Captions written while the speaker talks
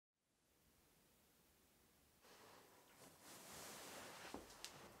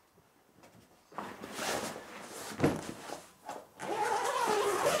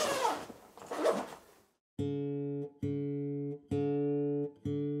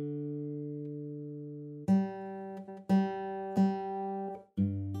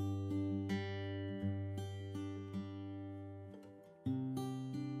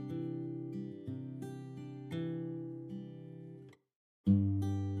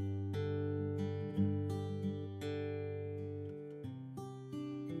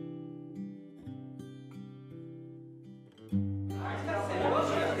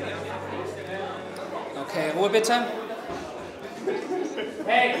Ruhe bitte.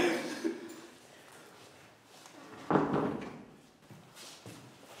 Hey!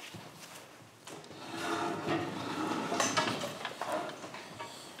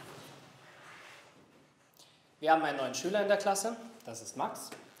 Wir haben einen neuen Schüler in der Klasse. Das ist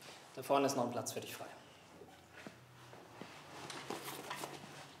Max. Da vorne ist noch ein Platz für dich frei.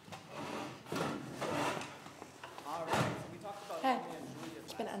 Hey,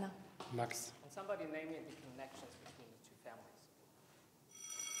 ich bin Anna. Max.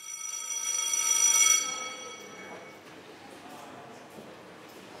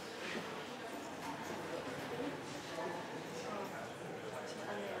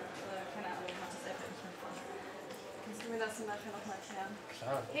 Kannst du mir das nachher noch mal erklären?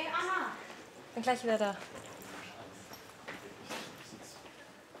 Klar. Hey Anna! Bin gleich wieder da.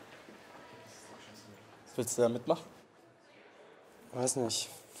 Willst du da mitmachen? Weiß nicht,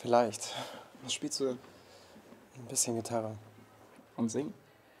 vielleicht. Was spielst du denn? Ein bisschen Gitarre. Und singen?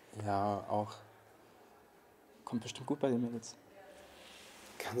 Ja, auch. Kommt bestimmt gut bei den Mädels.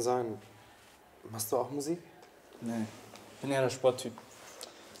 Kann sein. Machst du auch Musik? Nee, bin eher der Sporttyp.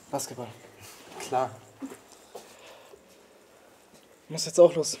 Basketball. Klar. Muss jetzt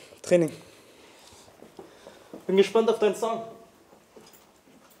auch los. Training. Bin gespannt auf deinen Song.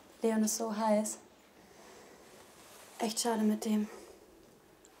 Leon ist so heiß. Echt schade mit dem.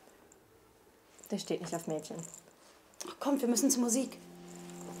 Der steht nicht auf Mädchen. Ach, kommt, wir müssen zur Musik.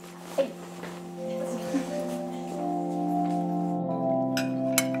 Hey.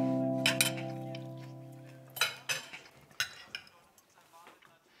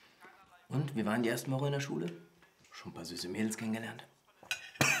 Und, wie waren die ersten Wochen in der Schule? Schon ein paar süße Mädels kennengelernt?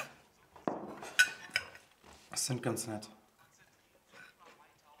 Das sind ganz nett.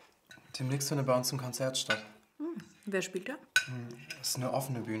 Demnächst findet bei uns ein Konzert statt. Wer spielt da? Das ist eine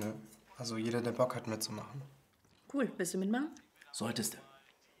offene Bühne. Also jeder, der Bock hat, mitzumachen. Cool. Willst du mitmachen? Solltest du.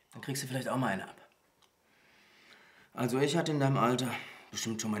 Dann kriegst du vielleicht auch mal eine ab. Also ich hatte in deinem Alter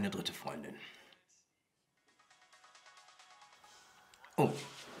bestimmt schon meine dritte Freundin. Oh,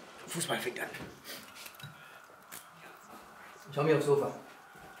 Fußball fängt an. Ich hau mich aufs Sofa.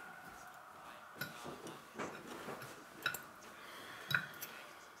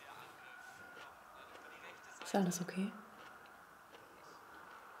 Ist alles okay?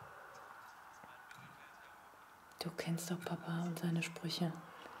 Du kennst doch Papa und seine Sprüche.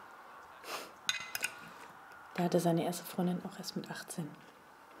 Der hatte seine erste Freundin auch erst mit 18.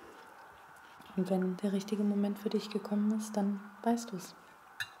 Und wenn der richtige Moment für dich gekommen ist, dann weißt du es.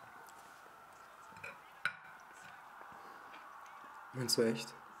 Meinst du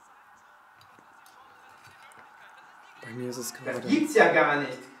echt? Bei mir ist es gerade... Das gibt's ja gar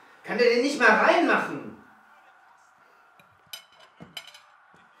nicht. Kann der den nicht mal reinmachen?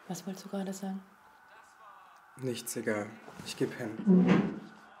 Was wolltest du gerade sagen? Nichts, egal. Ich geb hin.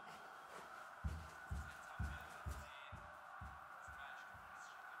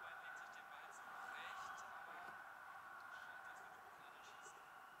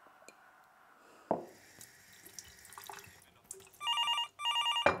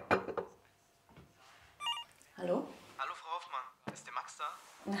 Hallo? Hallo Frau Hoffmann, ist der Max da?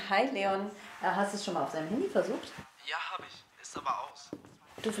 Hi Leon. Hast du es schon mal auf seinem Handy versucht? Ja, habe ich. Ist aber aus.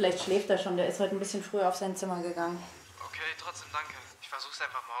 Du, vielleicht schläft er schon. Der ist heute ein bisschen früher auf sein Zimmer gegangen. Okay, trotzdem danke. Ich versuch's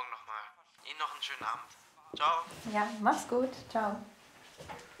einfach morgen nochmal. Ihnen noch einen schönen Abend. Ciao. Ja, mach's gut. Ciao.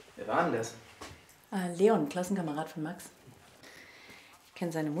 Wer war denn das? Leon, Klassenkamerad von Max. Ich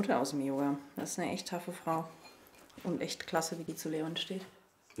kenne seine Mutter aus dem Yoga. Das ist eine echt taffe Frau. Und echt klasse, wie die zu Leon steht.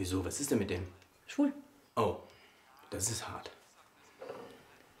 Wieso? Was ist denn mit dem? Schwul. Oh, das ist hart.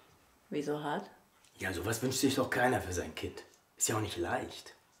 Wieso hart? Ja, sowas wünscht sich doch keiner für sein Kind. Ist ja auch nicht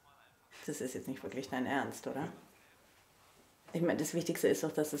leicht. Das ist jetzt nicht wirklich dein Ernst, oder? Ich meine, das Wichtigste ist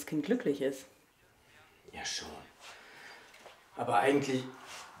doch, dass das Kind glücklich ist. Ja, schon. Aber eigentlich...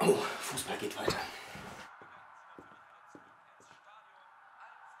 Oh, Fußball geht weiter.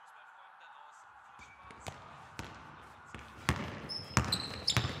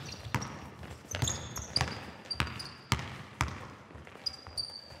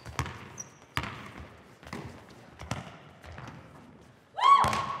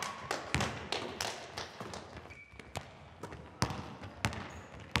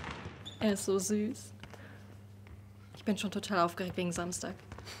 Er ist so süß. Ich bin schon total aufgeregt wegen Samstag.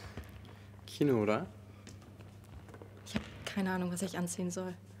 Kino, oder? Ich habe keine Ahnung, was ich anziehen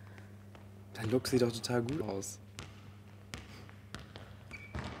soll. Dein Look sieht doch total gut aus.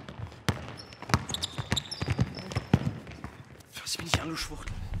 Fass mich nicht an, du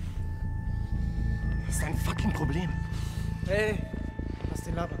Schwuchtel. Das ist ein fucking Problem. Hey, lass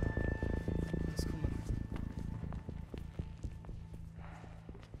den labern. Los, komm mal.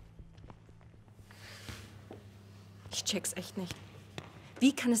 check's echt nicht.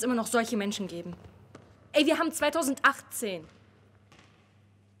 Wie kann es immer noch solche Menschen geben? Ey, wir haben 2018.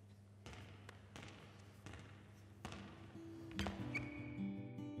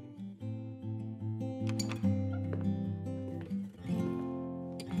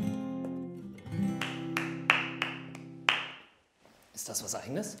 Ist das was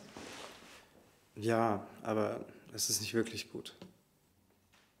Eigenes? Ja, aber es ist nicht wirklich gut.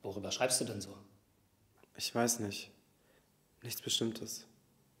 Worüber schreibst du denn so? Ich weiß nicht. Nichts Bestimmtes.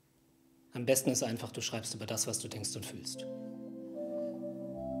 Am besten ist einfach, du schreibst über das, was du denkst und fühlst.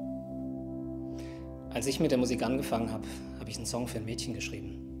 Als ich mit der Musik angefangen habe, habe ich einen Song für ein Mädchen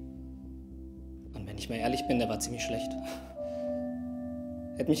geschrieben. Und wenn ich mal ehrlich bin, der war ziemlich schlecht.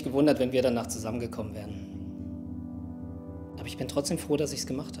 Hätte mich gewundert, wenn wir danach zusammengekommen wären. Aber ich bin trotzdem froh, dass ich es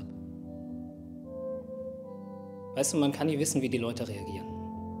gemacht habe. Weißt du, man kann nie wissen, wie die Leute reagieren.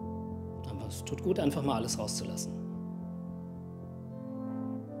 Aber es tut gut, einfach mal alles rauszulassen.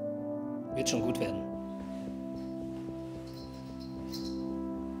 Wird schon gut werden.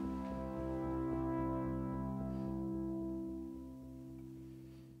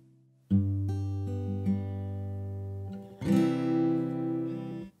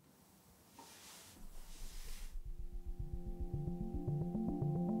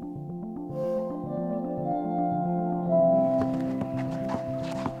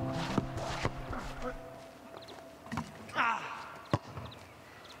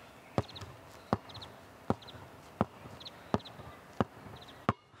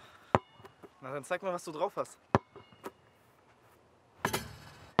 Na, dann zeig mal, was du drauf hast.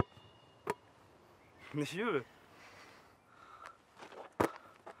 Nicht übel.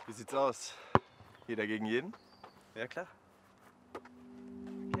 Wie sieht's aus? Jeder gegen jeden? Ja, klar.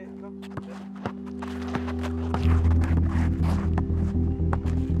 Okay, komm.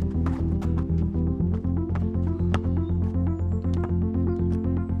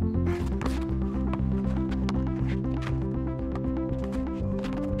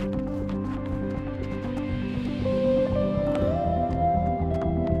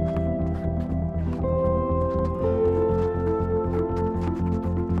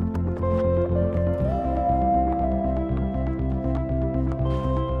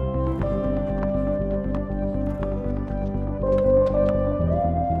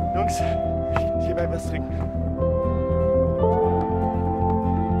 Jungs, ich geh mal was trinken.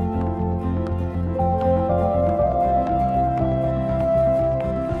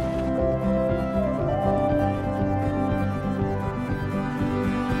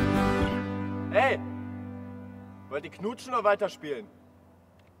 Hey! Wollt ihr knutschen oder weiterspielen?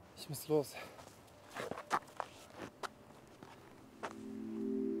 Ich muss los.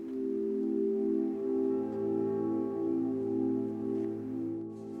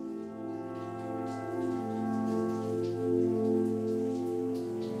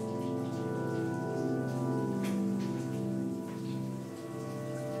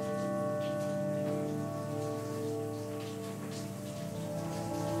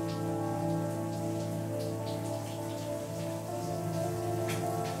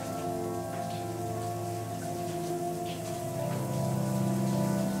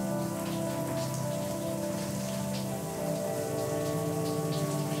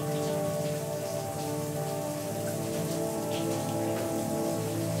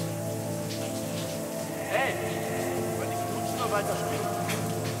 Hey! Wollt ihr knutschen oder weiterspielen?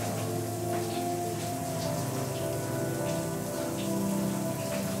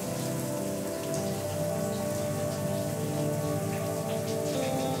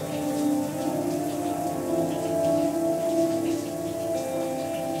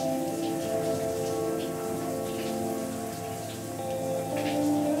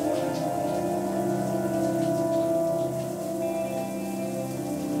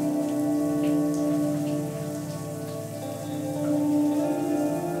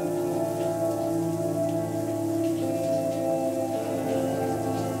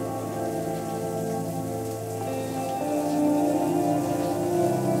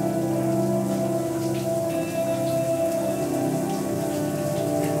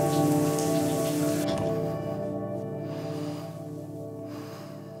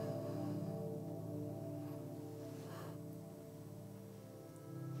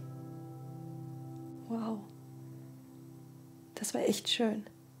 Wow. Das war echt schön.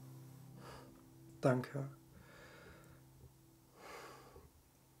 Danke.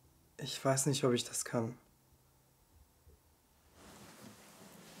 Ich weiß nicht, ob ich das kann.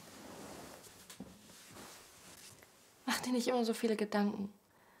 Mach dir nicht immer so viele Gedanken.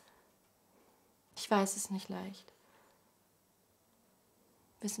 Ich weiß, es ist nicht leicht.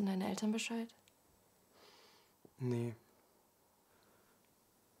 Wissen deine Eltern Bescheid? Nee.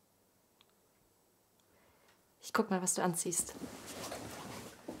 Ich guck mal, was du anziehst.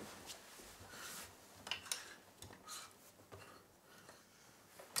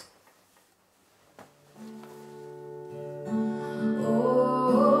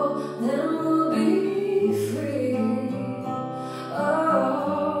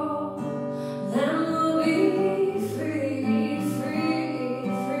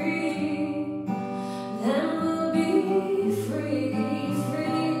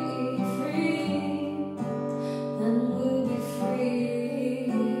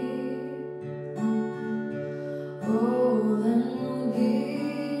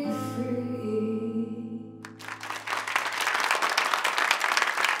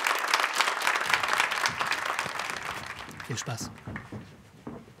 Viel Spaß.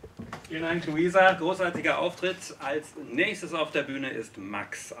 Vielen Dank, Luisa. Großartiger Auftritt. Als nächstes auf der Bühne ist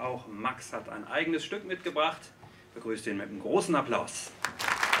Max. Auch Max hat ein eigenes Stück mitgebracht. Begrüßt ihn mit einem großen Applaus.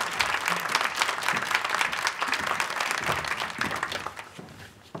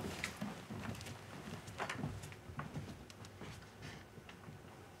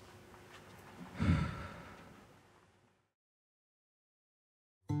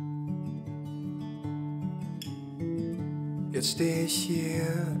 Jetzt stehe ich hier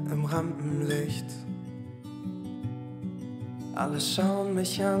im Rampenlicht. Alle schauen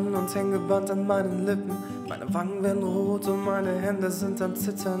mich an und hängen gebannt an meinen Lippen. Meine Wangen werden rot und meine Hände sind am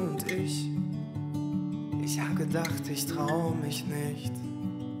Zittern. Und ich hab gedacht, ich trau mich nicht.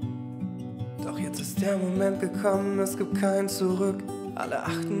 Doch jetzt ist der Moment gekommen, es gibt kein Zurück. Alle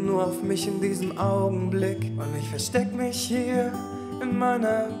achten nur auf mich in diesem Augenblick. Und ich versteck mich hier in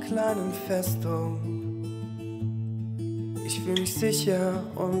meiner kleinen Festung. Ich fühl mich sicher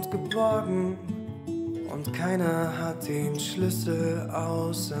und geborgen und keiner hat den Schlüssel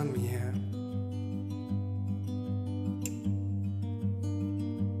außer mir.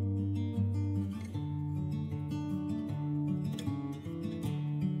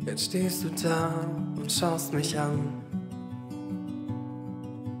 Jetzt stehst du da und schaust mich an.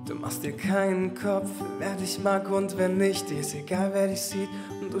 Du machst dir keinen Kopf, wer dich mag und wer nicht. Dir ist egal, wer dich sieht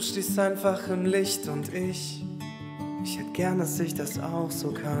und du stehst einfach im Licht. Und ich hätte gern, dass ich das auch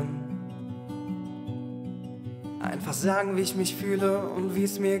so kann. Einfach sagen, wie ich mich fühle und wie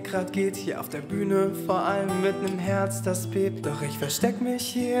es mir grad geht. Hier auf der Bühne, vor allem mit nem Herz, das bebt. Doch ich versteck mich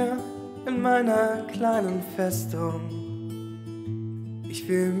hier in meiner kleinen Festung. Ich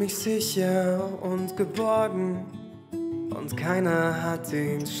fühl mich sicher und geborgen und keiner hat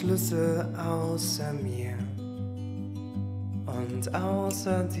den Schlüssel außer mir und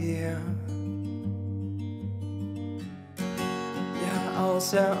außer dir.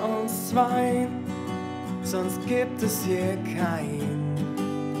 Außer uns zwei, sonst gibt es hier keinen.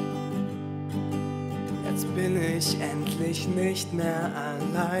 Jetzt bin ich endlich nicht mehr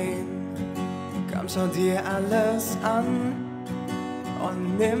allein. Komm, schau dir alles an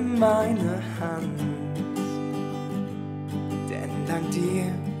und nimm meine Hand. Denn dank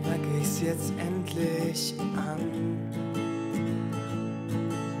dir fang ich's jetzt endlich an.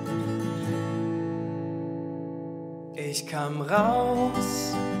 Ich kam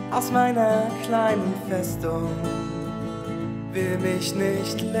raus aus meiner kleinen Festung, will mich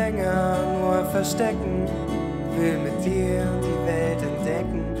nicht länger nur verstecken, will mit dir die Welt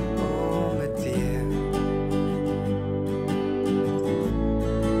entdecken, oh mit dir.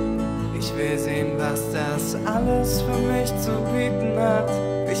 Ich will sehen, was das alles für mich zu bieten hat,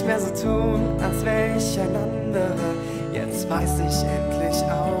 nicht mehr so tun, als wär ich ein anderer. Jetzt weiß ich endlich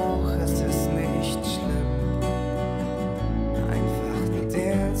auch, es ist